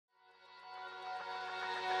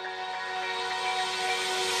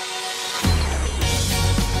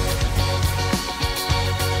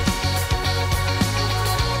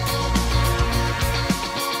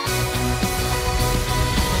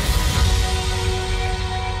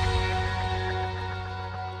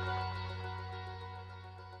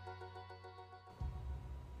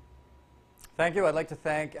Thank you. I'd like to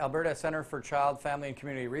thank Alberta Centre for Child, Family and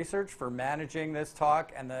Community Research for managing this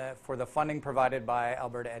talk and for the funding provided by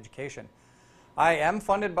Alberta Education. I am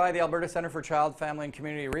funded by the Alberta Centre for Child, Family and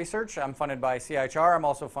Community Research. I'm funded by CIHR. I'm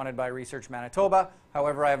also funded by Research Manitoba.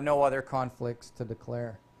 However, I have no other conflicts to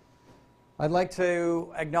declare. I'd like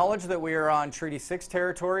to acknowledge that we are on Treaty 6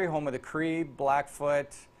 territory, home of the Cree, Blackfoot,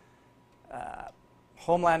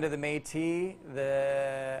 homeland of the Métis,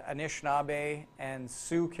 the Anishinaabe, and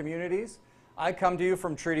Sioux communities. I come to you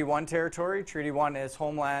from Treaty 1 territory. Treaty 1 is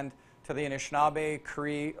homeland to the Anishinaabe,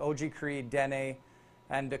 Cree, Oji-Cree, Dene,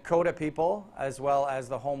 and Dakota people, as well as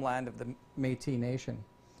the homeland of the Métis Nation.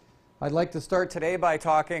 I'd like to start today by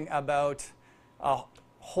talking about a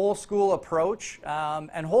whole school approach.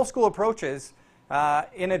 And whole school approaches,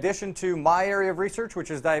 in addition to my area of research,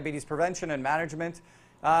 which is diabetes prevention and management,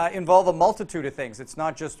 involve a multitude of things. It's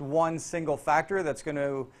not just one single factor that's going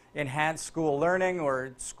to enhance school learning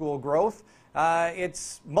or school growth.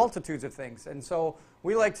 It's multitudes of things. And so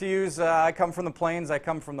we like to use, I come from the plains, I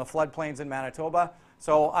come from the floodplains in Manitoba,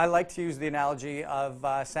 so I like to use the analogy of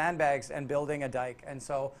sandbags and building a dike. And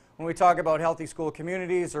so when we talk about healthy school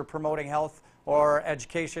communities or promoting health or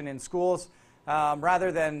education in schools,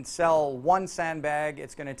 rather than sell one sandbag,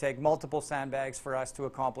 it's going to take multiple sandbags for us to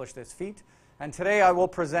accomplish this feat. And today I will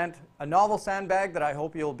present a novel sandbag that I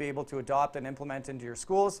hope you'll be able to adopt and implement into your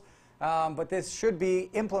schools. But this should be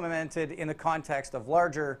implemented in the context of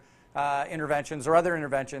larger interventions or other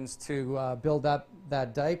interventions to build up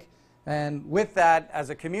that dike. And with that, as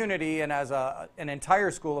a community and as an entire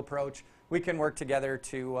school approach, we can work together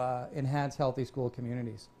to enhance healthy school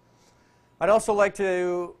communities. I'd also like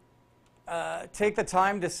to take the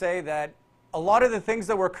time to say that a lot of the things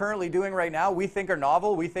that we're currently doing right now we think are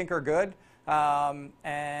novel, we think are good,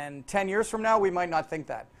 and 10 years from now we might not think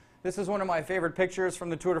that. This is one of my favorite pictures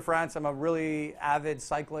from the Tour de France. I'm a really avid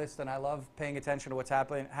cyclist and I love paying attention to what's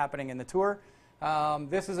happening in the Tour.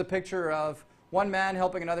 This is a picture of one man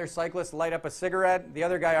helping another cyclist light up a cigarette. The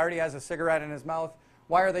other guy already has a cigarette in his mouth.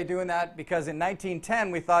 Why are they doing that? Because in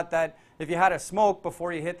 1910 we thought that if you had a smoke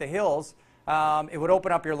before you hit the hills, it would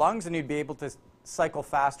open up your lungs and you'd be able to cycle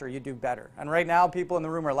faster, you'd do better. And right now people in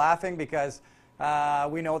the room are laughing because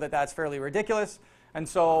we know that that's fairly ridiculous. And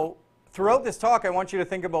so throughout this talk, I want you to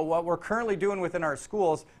think about what we're currently doing within our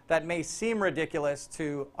schools that may seem ridiculous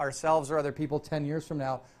to ourselves or other people 10 years from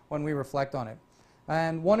now when we reflect on it.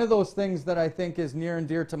 And one of those things that I think is near and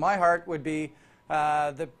dear to my heart would be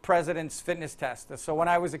the president's fitness test. So when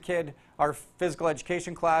I was a kid, our physical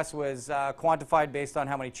education class was quantified based on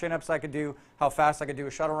how many chin-ups I could do, how fast I could do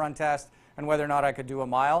a shuttle run test, and whether or not I could do a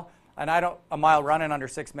mile. And a mile run in under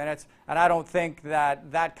 6 minutes. And I don't think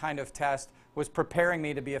that that kind of test was preparing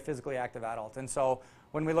me to be a physically active adult. And so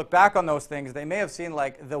when we look back on those things, they may have seemed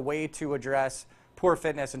like the way to address poor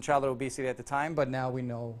fitness and childhood obesity at the time, but now we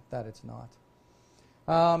know that it's not.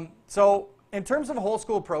 So in terms of a whole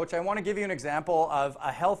school approach, I want to give you an example of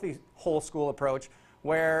a healthy whole school approach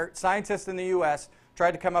where scientists in the US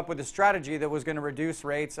tried to come up with a strategy that was going to reduce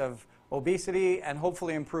rates of obesity and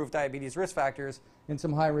hopefully improve diabetes risk factors in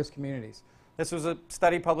some high-risk communities. This was a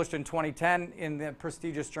study published in 2010 in the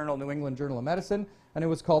prestigious journal New England Journal of Medicine, and it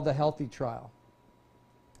was called the Healthy Trial.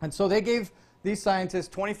 And so they gave these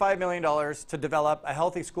scientists $25 million to develop a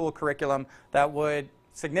healthy school curriculum that would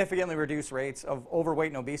significantly reduce rates of overweight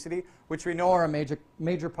and obesity, which we know are a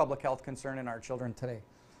major public health concern in our children today.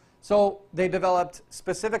 So they developed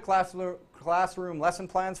specific classroom lesson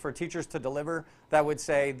plans for teachers to deliver that would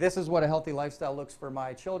say, this is what a healthy lifestyle looks for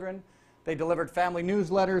my children. They delivered family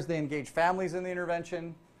newsletters. They engaged families in the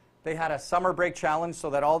intervention. They had a summer break challenge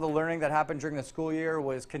so that all the learning that happened during the school year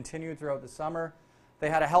was continued throughout the summer.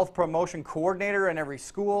 They had a health promotion coordinator in every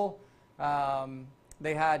school.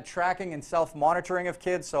 They had tracking and self-monitoring of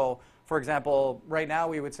kids. So, for example, right now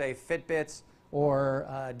we would say Fitbits or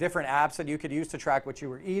different apps that you could use to track what you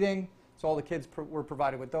were eating. So all the kids were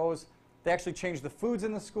provided with those. They actually changed the foods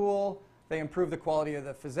in the school. They improved the quality of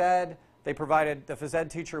the phys ed. They provided the phys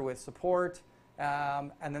ed teacher with support,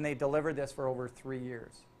 and then they delivered this for over 3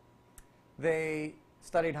 years. They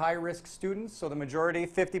studied high-risk students, so the majority,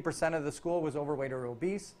 50% of the school was overweight or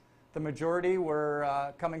obese. The majority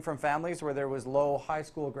were coming from families where there was low high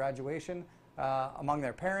school graduation among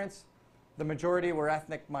their parents. The majority were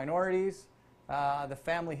ethnic minorities. The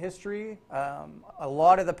family history, a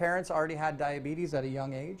lot of the parents already had diabetes at a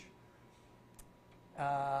young age.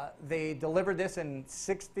 They delivered this in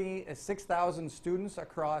 6,000 students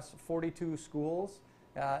across 42 schools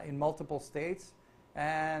in multiple states.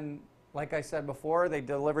 And like I said before, they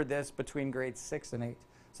delivered this between grades 6 and 8.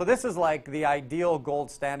 So this is like the ideal gold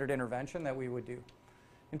standard intervention that we would do.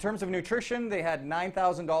 In terms of nutrition, they had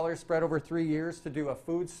 $9,000 spread over 3 years to do a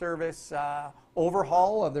food service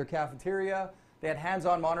overhaul of their cafeteria. They had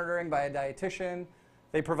hands-on monitoring by a dietitian.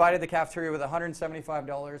 They provided the cafeteria with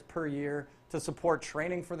 $175 per year to support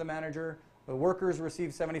training for the manager. The workers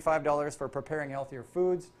received $75 for preparing healthier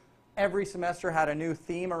foods. Every semester had a new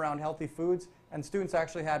theme around healthy foods, and students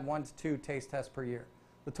actually had 1 to 2 taste tests per year.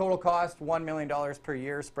 The total cost, $1 million per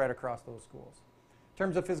year spread across those schools. In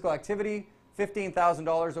terms of physical activity,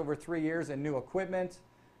 $15,000 over 3 years in new equipment.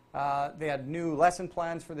 They had new lesson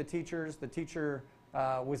plans for the teachers. The teacher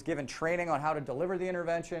was given training on how to deliver the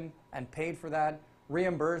intervention and paid for that.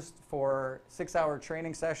 Reimbursed for 6-hour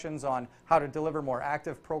training sessions on how to deliver more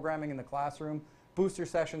active programming in the classroom. Booster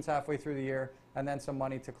sessions halfway through the year, and then some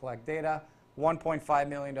money to collect data. $1.5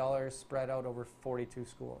 million spread out over 42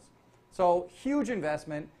 schools. So huge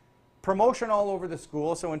investment. Promotion all over the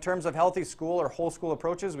school. So in terms of healthy school or whole school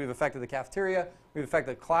approaches, we've affected the cafeteria, we've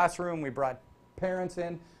affected the classroom, we brought parents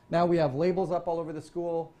in. Now we have labels up all over the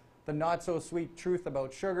school, the not so sweet truth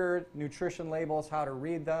about sugar, nutrition labels, how to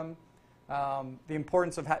read them, the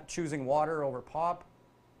importance of choosing water over pop.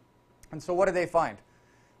 And so what did they find?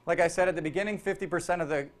 Like I said at the beginning, 50% of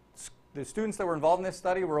the students that were involved in this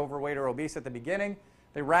study were overweight or obese at the beginning.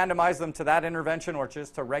 They randomized them to that intervention or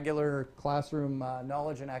just to regular classroom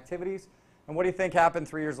knowledge and activities. And what do you think happened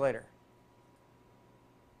 3 years later?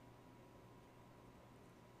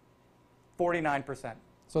 49%.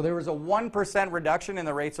 So there was a 1% reduction in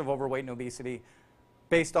the rates of overweight and obesity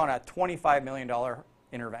based on a $25 million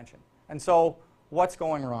intervention. And so what's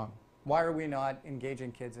going wrong? Why are we not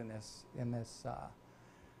engaging kids in this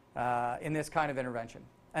kind of intervention?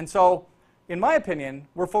 And so, in my opinion,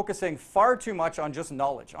 we're focusing far too much on just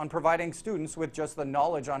knowledge, on providing students with just the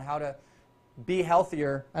knowledge on how to be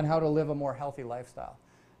healthier and how to live a more healthy lifestyle.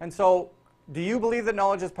 And so, do you believe that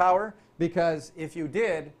knowledge is power? Because if you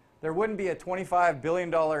did, there wouldn't be a $25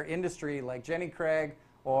 billion industry like Jenny Craig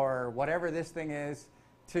or whatever this thing is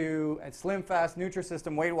to Slim Fast,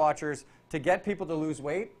 Nutrisystem, Weight Watchers to get people to lose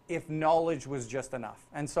weight if knowledge was just enough.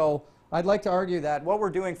 And so, I'd like to argue that what we're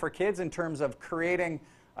doing for kids in terms of creating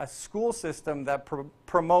a school system that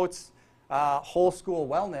promotes whole school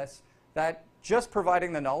wellness, that just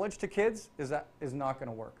providing the knowledge to kids is not going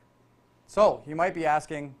to work. So you might be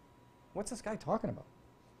asking, what's this guy talking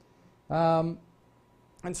about?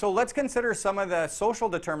 And so let's consider some of the social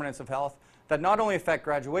determinants of health that not only affect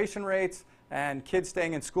graduation rates and kids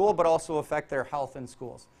staying in school, but also affect their health in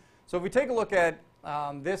schools. So if we take a look at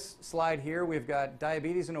this slide here, we've got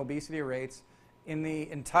diabetes and obesity rates in the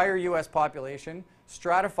entire U.S. population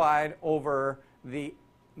stratified over the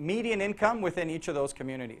median income within each of those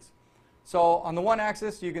communities. So on the one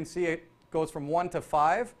axis, you can see it goes from 1 to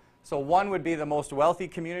 5. So 1 would be the most wealthy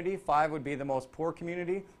community, 5 would be the most poor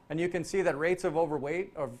community. And you can see that rates of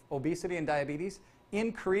overweight, of obesity and diabetes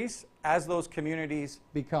increase as those communities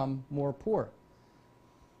become more poor.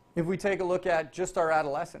 If we take a look at just our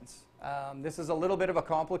adolescents, this is a little bit of a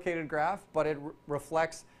complicated graph, but it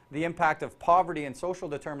reflects the impact of poverty and social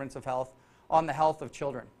determinants of health on the health of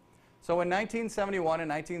children. So in 1971 and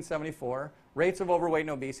 1974, rates of overweight and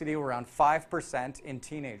obesity were around 5% in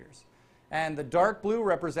teenagers. And the dark blue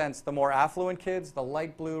represents the more affluent kids, the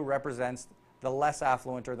light blue represents the less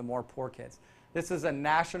affluent or the more poor kids. This is a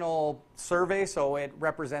national survey, so it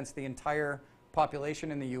represents the entire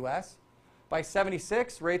population in the US. By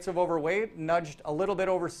 76, rates of overweight nudged a little bit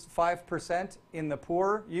over 5% in the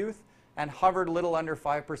poor youth and hovered a little under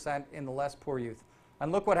 5% in the less poor youth.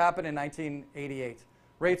 And look what happened in 1988.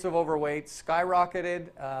 Rates of overweight skyrocketed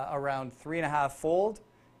around 3.5-fold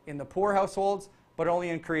in the poor households, but only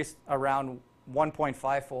increased around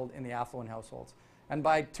 1.5-fold in the affluent households. And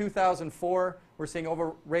by 2004, we're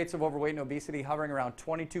seeing rates of overweight and obesity hovering around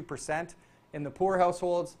 22% in the poor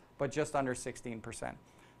households, but just under 16%.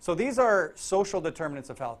 So these are social determinants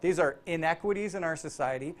of health. These are inequities in our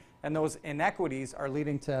society, and those inequities are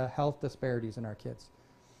leading to health disparities in our kids.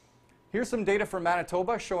 Here's some data from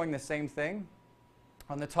Manitoba showing the same thing.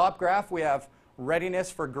 On the top graph, we have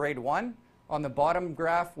readiness for grade 1. On the bottom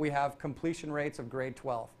graph, we have completion rates of grade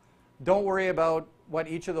 12. Don't worry about what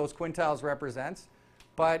each of those quintiles represents,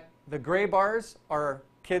 but the gray bars are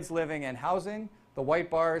kids living in housing. The white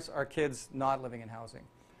bars are kids not living in housing.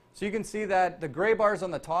 So you can see that the gray bars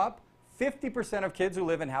on the top, 50% of kids who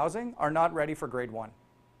live in housing are not ready for grade 1.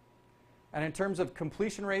 And in terms of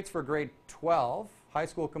completion rates for grade 12, high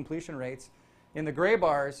school completion rates, in the gray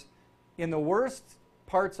bars, in the worst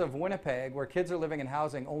parts of Winnipeg where kids are living in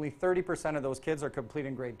housing, only 30% of those kids are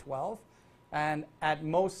completing grade 12, and at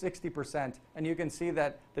most 60%. And you can see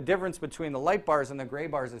that the difference between the light bars and the gray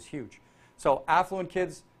bars is huge. So affluent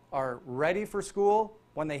kids are ready for school,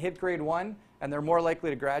 when they hit grade 1, and they're more likely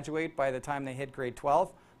to graduate by the time they hit grade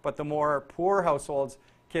 12. But the more poor households,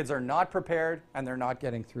 kids are not prepared and they're not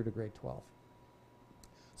getting through to grade 12.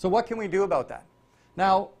 So what can we do about that?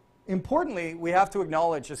 Now, importantly, we have to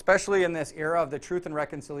acknowledge, especially in this era of the Truth and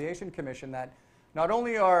Reconciliation Commission, that not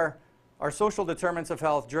only are our social determinants of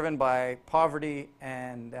health driven by poverty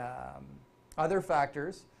and other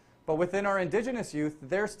factors, but within our Indigenous youth,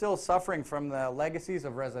 they're still suffering from the legacies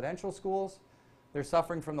of residential schools. They're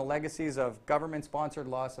suffering from the legacies of government-sponsored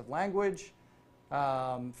loss of language,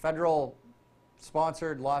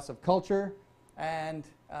 federal-sponsored loss of culture, and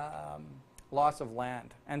loss of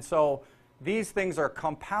land. And so these things are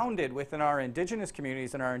compounded within our Indigenous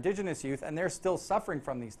communities and our Indigenous youth, and they're still suffering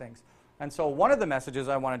from these things. And so one of the messages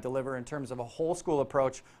I want to deliver in terms of a whole school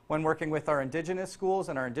approach when working with our Indigenous schools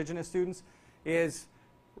and our Indigenous students is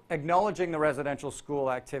acknowledging the residential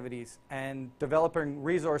school activities and developing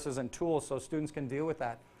resources and tools so students can deal with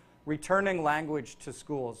that. Returning language to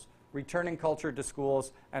schools, returning culture to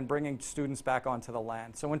schools, and bringing students back onto the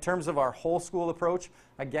land. So in terms of our whole school approach,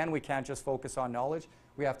 again, we can't just focus on knowledge.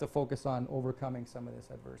 We have to focus on overcoming some of this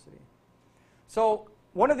adversity. So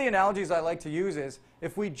one of the analogies I like to use is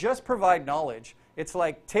if we just provide knowledge, it's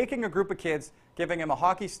like taking a group of kids, giving them a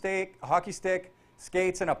hockey stick,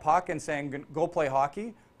 skates, and a puck and saying, go play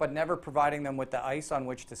hockey, but never providing them with the ice on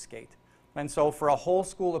which to skate. And so for a whole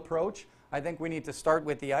school approach, I think we need to start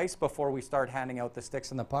with the ice before we start handing out the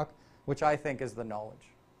sticks and the puck, which I think is the knowledge.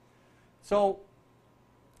 So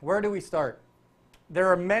where do we start? There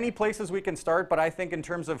are many places we can start, but I think in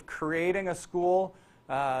terms of creating a school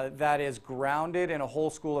that is grounded in a whole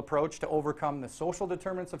school approach to overcome the social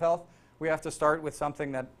determinants of health, we have to start with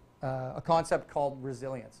something that, a concept called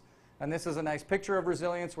resilience. And this is a nice picture of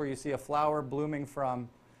resilience where you see a flower blooming from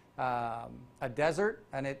a desert,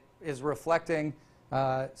 and it is reflecting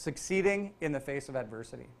succeeding in the face of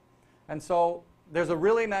adversity. And so there's a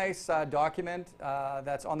really nice document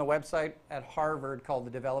that's on the website at Harvard called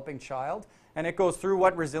The Developing Child, and it goes through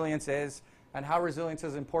what resilience is and how resilience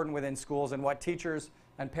is important within schools and what teachers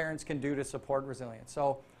and parents can do to support resilience.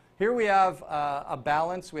 So here we have a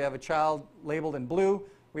balance. We have a child labeled in blue.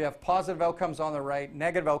 We have positive outcomes on the right,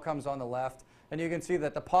 negative outcomes on the left, and you can see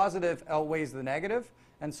that the positive outweighs the negative.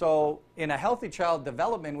 And so in a healthy child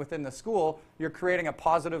development within the school, you're creating a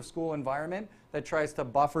positive school environment that tries to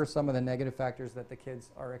buffer some of the negative factors that the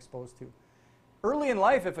kids are exposed to. Early in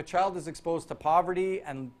life, if a child is exposed to poverty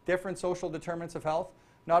and different social determinants of health,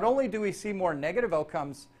 not only do we see more negative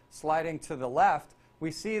outcomes sliding to the left,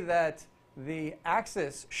 we see that the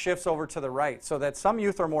axis shifts over to the right, so that some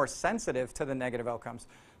youth are more sensitive to the negative outcomes.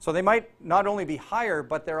 So they might not only be higher,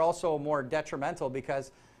 but they're also more detrimental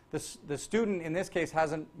because the student in this case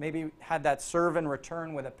hasn't maybe had that serve and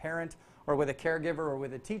return with a parent or with a caregiver or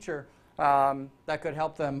with a teacher that could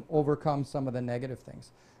help them overcome some of the negative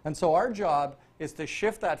things. And so our job is to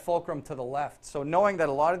shift that fulcrum to the left. So knowing that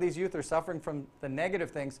a lot of these youth are suffering from the negative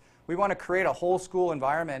things, we want to create a whole school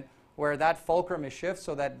environment where that fulcrum is shifted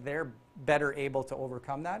so that they're better able to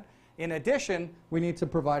overcome that. In addition, we need to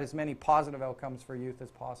provide as many positive outcomes for youth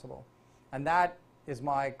as possible. And that is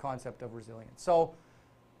my concept of resilience. So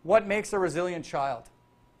what makes a resilient child?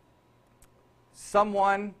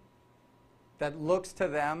 Someone that looks to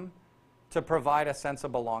them to provide a sense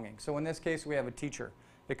of belonging. So in this case, we have a teacher.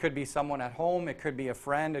 It could be someone at home, it could be a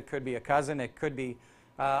friend, it could be a cousin, it could be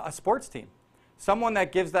a sports team. Someone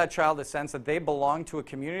that gives that child a sense that they belong to a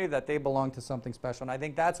community, that they belong to something special. And I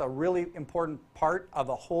think that's a really important part of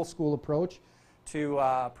a whole school approach to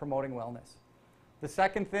promoting wellness. The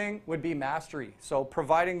second thing would be mastery. So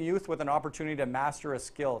providing youth with an opportunity to master a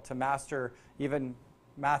skill, to master even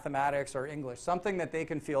mathematics or English, something that they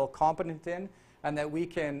can feel competent in and that we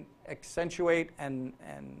can accentuate and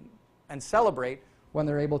celebrate when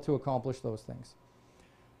they're able to accomplish those things.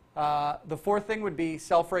 The fourth thing would be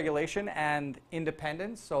self-regulation and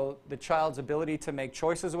independence, so the child's ability to make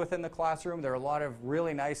choices within the classroom. There are a lot of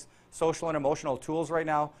really nice social and emotional tools right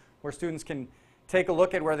now where students can take a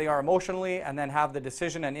look at where they are emotionally and then have the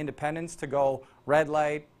decision and independence to go red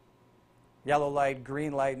light, yellow light,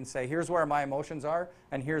 green light, and say, here's where my emotions are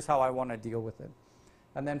and here's how I want to deal with it.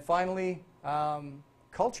 And then finally,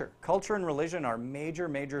 culture. Culture and religion are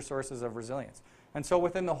major sources of resilience. And so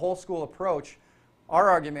within the whole school approach, our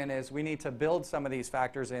argument is we need to build some of these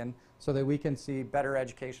factors in so that we can see better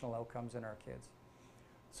educational outcomes in our kids.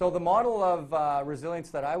 So the model of resilience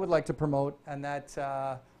that I would like to promote and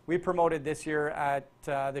that we promoted this year at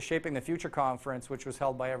the Shaping the Future conference, which was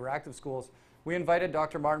held by Everactive Schools, we invited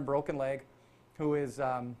Dr. Martin Brokenleg, who is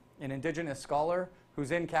an Indigenous scholar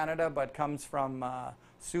who's in Canada but comes from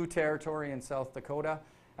Sioux territory in South Dakota.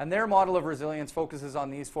 And their model of resilience focuses on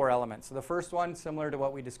these 4 elements. So the first one, similar to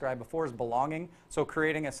what we described before, is belonging. So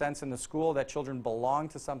creating a sense in the school that children belong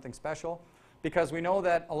to something special. Because we know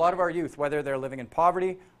that a lot of our youth, whether they're living in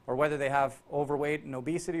poverty or whether they have overweight and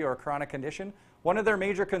obesity or a chronic condition, one of their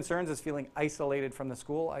major concerns is feeling isolated from the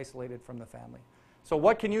school, isolated from the family. So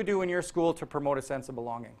what can you do in your school to promote a sense of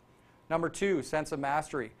belonging? Number 2, sense of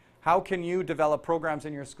mastery. How can you develop programs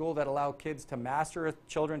in your school that allow kids to master,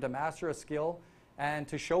 children to master a skill and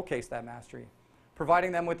to showcase that mastery?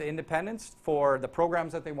 Providing them with the independence for the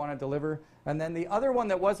programs that they want to deliver. And then the other one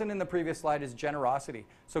that wasn't in the previous slide is generosity.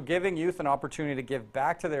 So giving youth an opportunity to give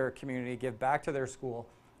back to their community, give back to their school,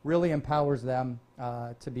 really empowers them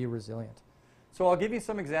to be resilient. So I'll give you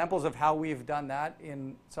some examples of how we've done that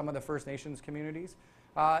in some of the First Nations communities.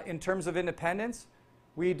 In terms of independence,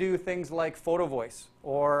 we do things like photo voice,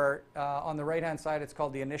 or on the right-hand side, it's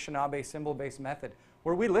called the Anishinaabe symbol-based method,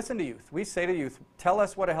 where we listen to youth. We say to youth, tell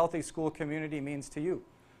us what a healthy school community means to you.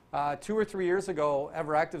 2 or 3 years ago,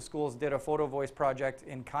 Everactive Schools did a photo voice project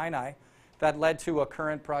in Kainai that led to a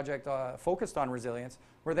current project focused on resilience,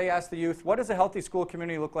 where they asked the youth, what does a healthy school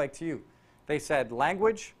community look like to you? They said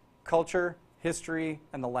language, culture, history,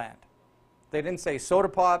 and the land. They didn't say soda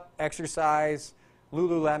pop, exercise,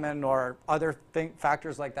 Lululemon, or other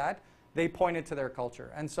factors like that. They pointed to their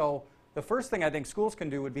culture. And so the first thing I think schools can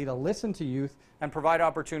do would be to listen to youth and provide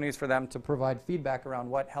opportunities for them to provide feedback around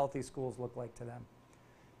what healthy schools look like to them.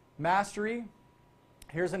 Mastery.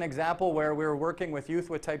 Here's an example where we were working with youth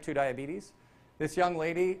with type 2 diabetes. This young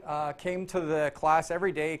lady came to the class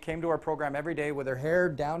every day, came to our program every day with her hair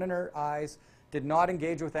down in her eyes, did not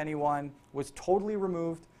engage with anyone, was totally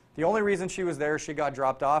removed. The only reason she was there, she got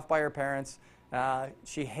dropped off by her parents.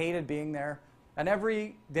 She hated being there. And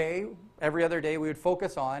every day, every other day, we would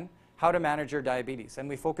focus on how to manage her diabetes. And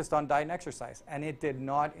we focused on diet and exercise. And it did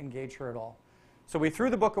not engage her at all. So we threw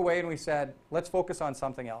the book away and we said, let's focus on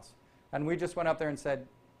something else. And we just went up there and said,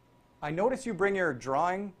 I notice you bring your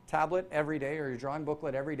drawing tablet every day, or your drawing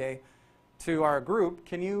booklet every day to our group.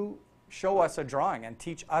 Can you show us a drawing and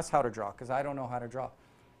teach us how to draw? Because I don't know how to draw.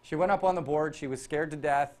 She went up on the board. She was scared to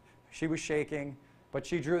death. She was shaking. But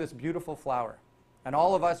she drew this beautiful flower. And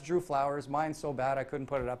all of us drew flowers. Mine's so bad I couldn't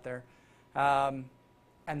put it up there.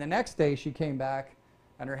 And the next day she came back,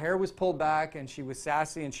 and her hair was pulled back, and she was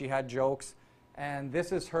sassy, and she had jokes. And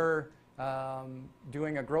this is her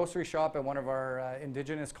doing a grocery shop at one of our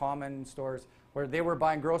Indigenous common stores, where they were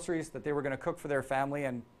buying groceries that they were going to cook for their family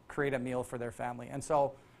and create a meal for their family. And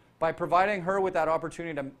so by providing her with that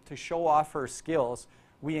opportunity to show off her skills,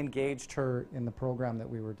 we engaged her in the program that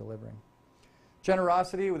we were delivering.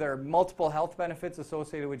 Generosity, there are multiple health benefits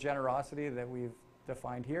associated with generosity that we've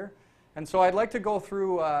defined here. And so I'd like to go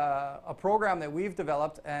through a program that we've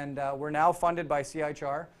developed, and we're now funded by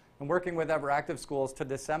CIHR and working with Everactive Schools to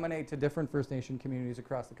disseminate to different First Nation communities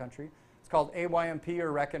across the country. It's called AYMP,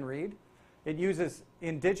 or Rec and Read. It uses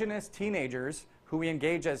Indigenous teenagers who we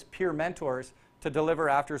engage as peer mentors to deliver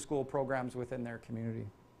after-school programs within their community.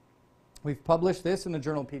 We've published this in the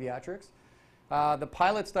journal Pediatrics. The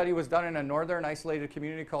pilot study was done in a northern isolated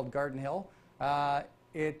community called Garden Hill.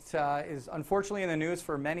 It is unfortunately in the news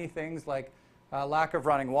for many things like lack of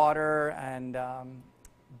running water and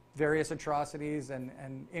various atrocities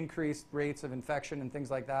and increased rates of infection and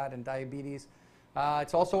things like that, and diabetes.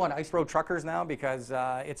 It's also on ice road truckers now because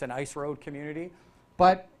it's an ice road community.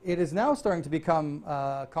 But it is now starting to become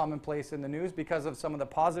commonplace in the news because of some of the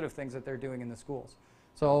positive things that they're doing in the schools.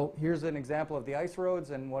 So here's an example of the ice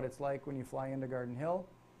roads and what it's like when you fly into Garden Hill.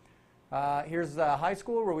 Here's a high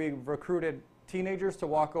school where we recruited teenagers to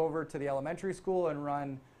walk over to the elementary school and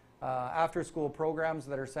run after-school programs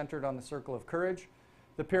that are centered on the Circle of Courage.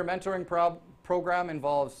 The peer mentoring program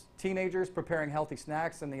involves teenagers preparing healthy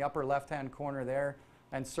snacks in the upper left-hand corner there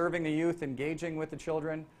and serving the youth, engaging with the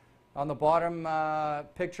children. On the bottom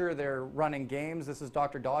picture, they're running games. This is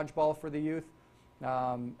Dr. Dodgeball for the youth.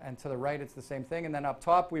 And to the right, it's the same thing. And then up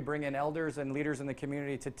top, we bring in elders and leaders in the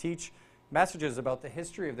community to teach messages about the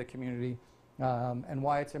history of the community and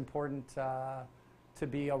why it's important to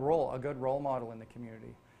be a good role model in the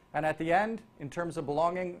community. And at the end, in terms of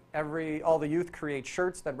belonging, all the youth create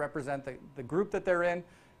shirts that represent the group that they're in,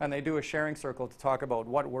 and they do a sharing circle to talk about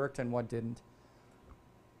what worked and what didn't.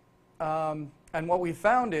 And what we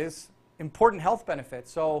found is important health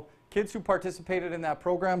benefits. So kids who participated in that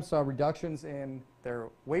program saw reductions in their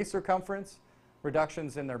waist circumference,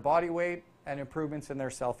 reductions in their body weight, and improvements in their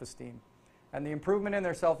self-esteem. And the improvement in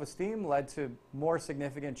their self-esteem led to more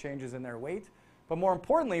significant changes in their weight. But more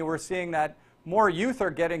importantly, we're seeing that more youth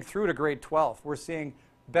are getting through to grade 12. We're seeing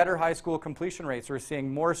better high school completion rates. We're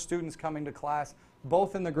seeing more students coming to class,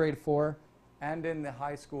 both in the grade 4 and in the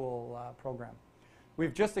high school program.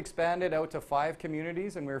 We've just expanded out to 5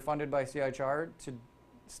 communities, and we were funded by CIHR to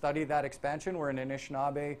study that expansion. We're in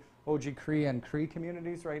Anishinaabe, OG Cree, and Cree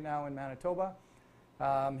communities right now in Manitoba.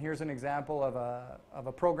 Here's an example of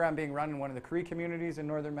a program being run in one of the Cree communities in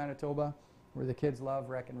northern Manitoba, where the kids love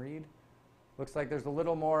rec and read. Looks like there's a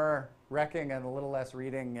little more recking and a little less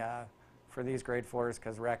reading for these grade 4s,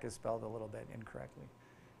 because rec is spelled a little bit incorrectly.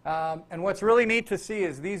 And what's really neat to see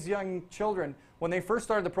is these young children, when they first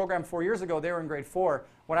started the program 4 years ago, they were in grade 4.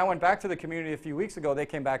 When I went back to the community a few weeks ago, they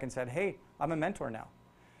came back and said, hey, I'm a mentor now.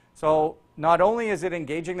 So not only is it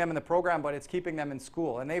engaging them in the program, but it's keeping them in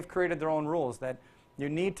school. And they've created their own rules that you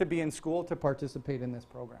need to be in school to participate in this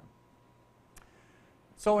program.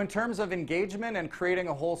 So in terms of engagement and creating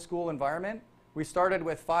a whole school environment, we started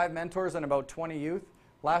with 5 mentors and about 20 youth.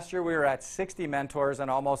 Last year we were at 60 mentors and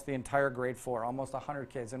almost the entire grade 4, almost 100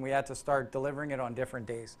 kids, and we had to start delivering it on different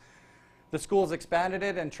days. The school's expanded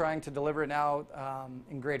it and trying to deliver it now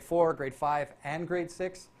in grade 4, grade 5, and grade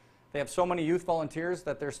 6. They have so many youth volunteers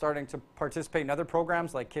that they're starting to participate in other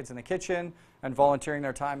programs like Kids in the Kitchen and volunteering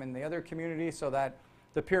their time in the other communities, so that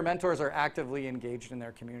the peer mentors are actively engaged in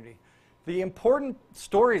their community. The important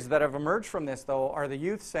stories that have emerged from this, though, are the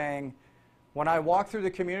youth saying, when I walk through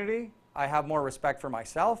the community, I have more respect for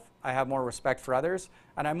myself, I have more respect for others,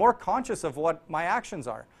 and I'm more conscious of what my actions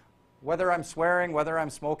are. Whether I'm swearing, whether I'm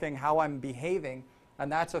smoking, how I'm behaving,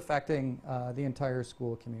 and that's affecting the entire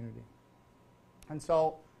school community. And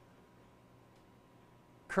so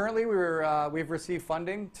currently we've received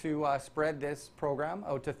funding to spread this program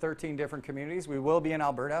out to 13 different communities. We will be in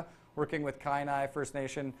Alberta, working with Kainai First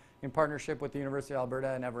Nation in partnership with the University of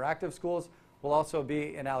Alberta and Everactive Schools. We'll also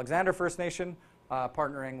be in Alexander First Nation,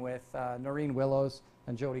 partnering with Noreen Willows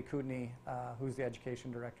and Jody Kootenay, who's the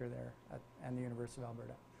education director there and the University of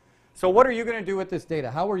Alberta. So what are you going to do with this data?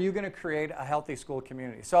 How are you going to create a healthy school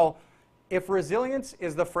community? So if resilience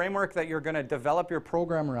is the framework that you're going to develop your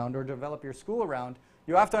program around or develop your school around,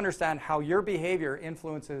 you have to understand how your behavior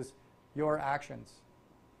influences your actions.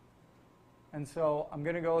 And so I'm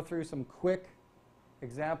going to go through some quick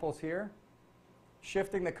examples here.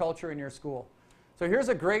 Shifting the culture in your school. So here's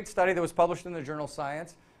a great study that was published in the journal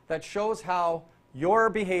Science that shows how your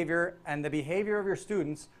behavior and the behavior of your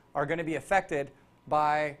students are going to be affected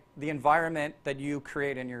by the environment that you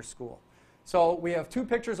create in your school. So we have 2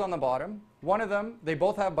 pictures on the bottom. One of them, they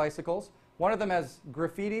both have bicycles. One of them has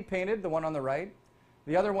graffiti painted, the one on the right.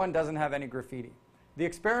 The other one doesn't have any graffiti. The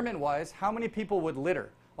experiment was how many people would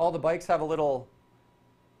litter. All the bikes have a little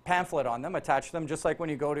pamphlet on them, attached to them, just like when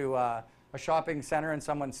you go to a shopping center and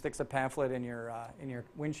someone sticks a pamphlet in your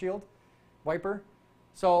windshield wiper.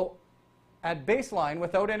 So at baseline,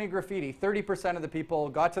 without any graffiti, 30% of the people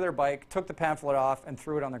got to their bike, took the pamphlet off, and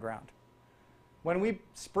threw it on the ground. When we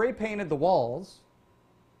spray painted the walls,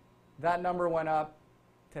 that number went up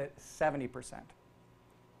to 70%.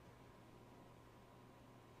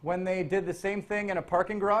 When they did the same thing in a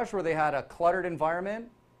parking garage where they had a cluttered environment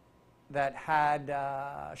that had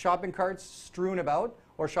shopping carts strewn about,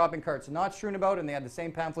 or shopping carts not strewn about, and they had the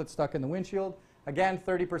same pamphlet stuck in the windshield, again,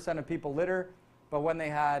 30% of people litter, but when they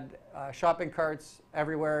had shopping carts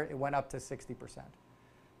everywhere, it went up to 60%.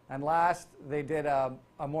 And last, they did a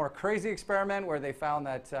more crazy experiment where they found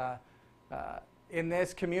that in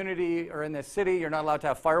this community or in this city, you're not allowed to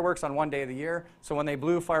have fireworks on one day of the year. So when they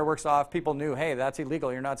blew fireworks off, people knew, hey, that's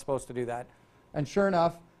illegal. You're not supposed to do that. And sure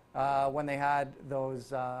enough, when they had those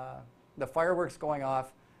the fireworks going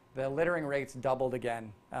off, the littering rates doubled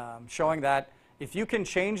again, showing that if you can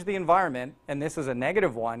change the environment, and this is a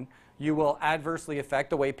negative one, you will adversely affect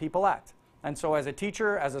the way people act. And so as a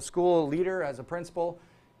teacher, as a school leader, as a principal,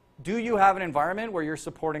 do you have an environment where you're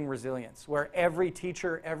supporting resilience, where every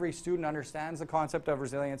teacher, every student understands the concept of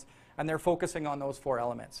resilience, and they're focusing on those 4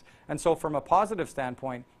 elements? And so from a positive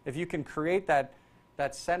standpoint, if you can create that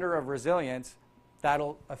center of resilience,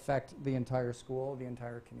 that'll affect the entire school, the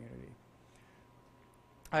entire community.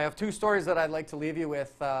 I have 2 stories that I'd like to leave you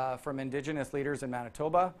with from Indigenous leaders in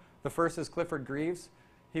Manitoba. The first is Clifford Greaves.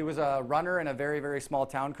 He was a runner in a very, very small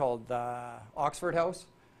town called Oxford House.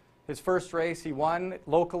 His first race he won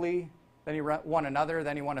locally, then he won another,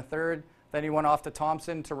 then he won a third, then he went off to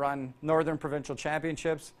Thompson to run Northern Provincial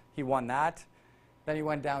Championships. He won that. Then he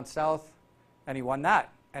went down south and he won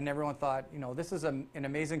that. And everyone thought, you know, this is an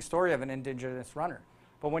amazing story of an Indigenous runner.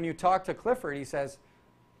 But when you talk to Clifford, he says,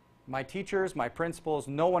 my teachers, my principals,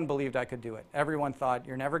 no one believed I could do it. Everyone thought,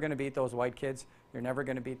 you're never going to beat those white kids. You're never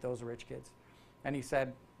going to beat those rich kids. And he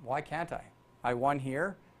said, why can't I? I won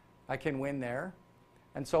here. I can win there.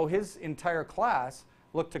 And so his entire class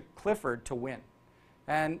looked to Clifford to win.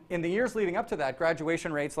 And in the years leading up to that,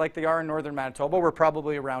 graduation rates, like they are in northern Manitoba, were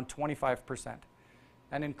probably around 25%.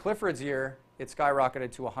 And in Clifford's year, it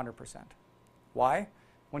skyrocketed to 100%. Why?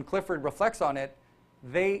 When Clifford reflects on it,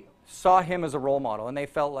 they saw him as a role model, and they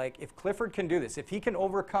felt like, if Clifford can do this, if he can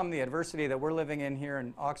overcome the adversity that we're living in here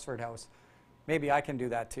in Oxford House, maybe I can do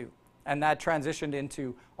that too. And that transitioned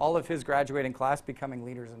into all of his graduating class becoming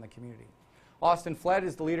leaders in the community. Austin Fled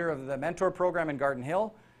is the leader of the mentor program in Garden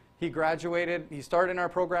Hill. He graduated, he started in our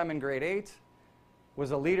program in grade 8,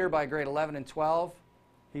 was a leader by grade 11 and 12.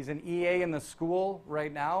 He's an EA in the school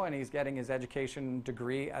right now, and he's getting his education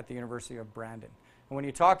degree at the University of Brandon. And when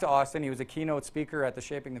you talk to Austin, he was a keynote speaker at the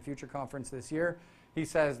Shaping the Future conference this year. He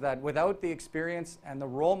says that without the experience and the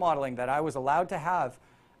role modeling that I was allowed to have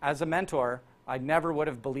as a mentor, I never would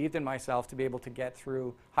have believed in myself to be able to get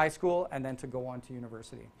through high school and then to go on to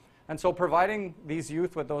university. And so providing these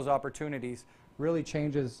youth with those opportunities really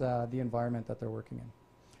changes the environment that they're working in.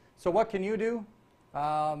 So what can you do?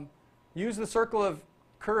 Use the circle of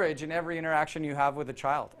courage in every interaction you have with a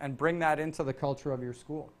child and bring that into the culture of your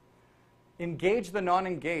school. Engage the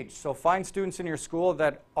non-engaged. So find students in your school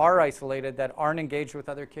that are isolated, that aren't engaged with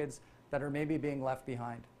other kids, that are maybe being left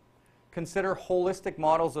behind. Consider holistic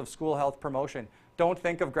models of school health promotion. Don't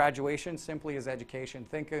think of graduation simply as education.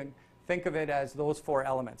 Think of it as those 4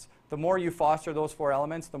 elements. The more you foster those 4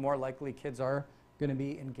 elements, the more likely kids are going to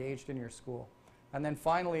be engaged in your school. And then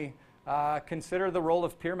finally, consider the role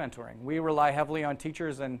of peer mentoring. We rely heavily on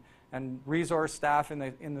teachers and resource staff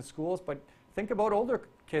in the schools, but think about older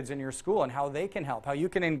kids in your school and how they can help, how you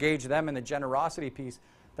can engage them in the generosity piece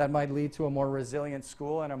that might lead to a more resilient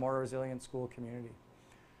school and a more resilient school community.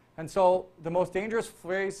 And so the most dangerous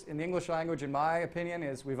phrase in the English language, in my opinion,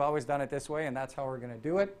 is we've always done it this way and that's how we're going to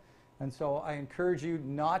do it. And so I encourage you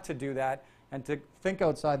not to do that and to think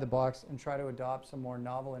outside the box and try to adopt some more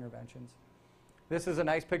novel interventions. This is a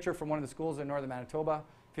nice picture from one of the schools in northern Manitoba.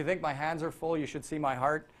 If you think my hands are full, you should see my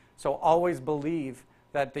heart. So always believe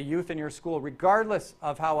that the youth in your school, regardless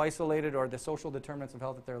of how isolated or the social determinants of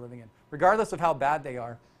health that they're living in, regardless of how bad they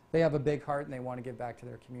are, they have a big heart and they want to give back to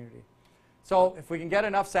their community. So if we can get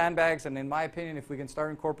enough sandbags, and in my opinion, if we can start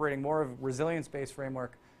incorporating more of resilience-based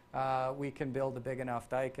framework, we can build a big enough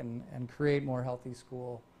dike and create more healthy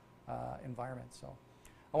school environments. So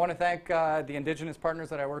I want to thank the Indigenous partners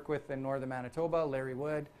that I work with in northern Manitoba, Larry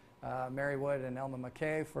Wood, Mary Wood, and Elma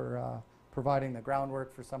McKay for providing the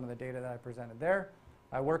groundwork for some of the data that I presented there.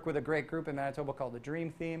 I work with a great group in Manitoba called the DREAM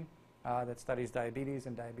Theme that studies diabetes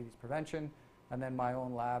and diabetes prevention. And then my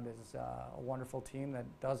own lab is a wonderful team that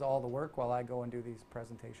does all the work while I go and do these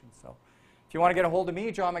presentations. So if you want to get a hold of me,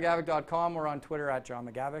 johnmcgavock.com, or on Twitter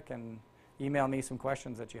 @johnmcgavock, and email me some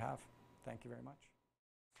questions that you have. Thank you very much.